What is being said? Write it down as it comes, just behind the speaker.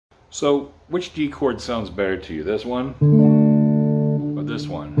So, which G chord sounds better to you? This one or this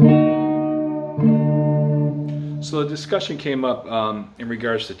one? So the discussion came up in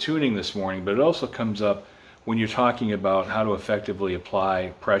regards to tuning this morning, but it also comes up when you're talking about how to effectively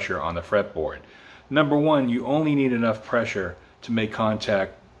apply pressure on the fretboard. Number one, you only need enough pressure to make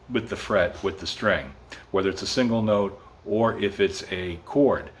contact with the fret, with the string, whether it's a single note or if it's a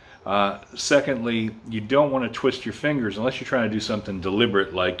chord. Secondly, you don't want to twist your fingers unless you're trying to do something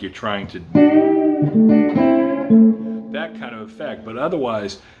deliberate, like you're trying to that kind of effect. But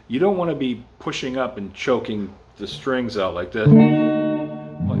otherwise, you don't want to be pushing up and choking the strings out like this.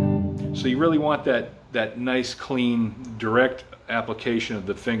 So you really want that nice, clean, direct application of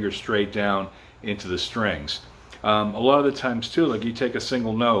the fingers straight down into the strings. A lot of the times too, like you take a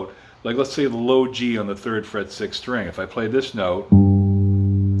single note, like let's say the low G on the 3rd fret 6th string. If I play this note,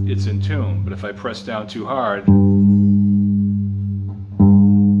 it's in tune, but if I press down too hard, you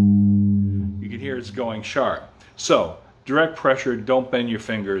can hear it's going sharp. So direct pressure, don't bend your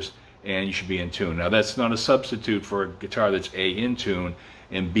fingers, and you should be in tune. Now that's not a substitute for a guitar that's A, in tune,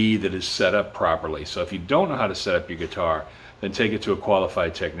 and B, that is set up properly. So if you don't know how to set up your guitar, then take it to a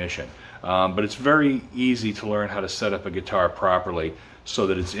qualified technician. But it's very easy to learn how to set up a guitar properly so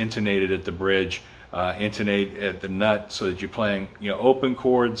that it's intonated at the bridge, intonate at the nut, so that you're playing, open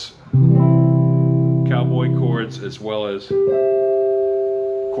chords, cowboy chords, as well as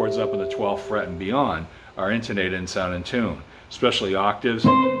chords up in the 12th fret and beyond are intonated and sound in tune, especially octaves.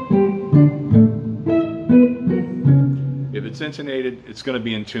 If it's intonated, it's going to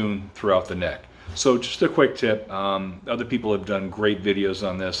be in tune throughout the neck. So just a quick tip, other people have done great videos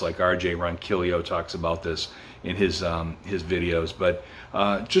on this, like RJ Ronquillo talks about this in his videos, but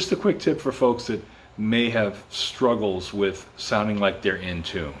just a quick tip for folks that may have struggles with sounding like they're in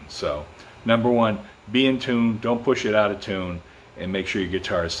tune. So number one, be in tune, don't push it out of tune, and make sure your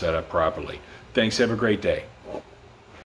guitar is set up properly. Thanks, have a great day.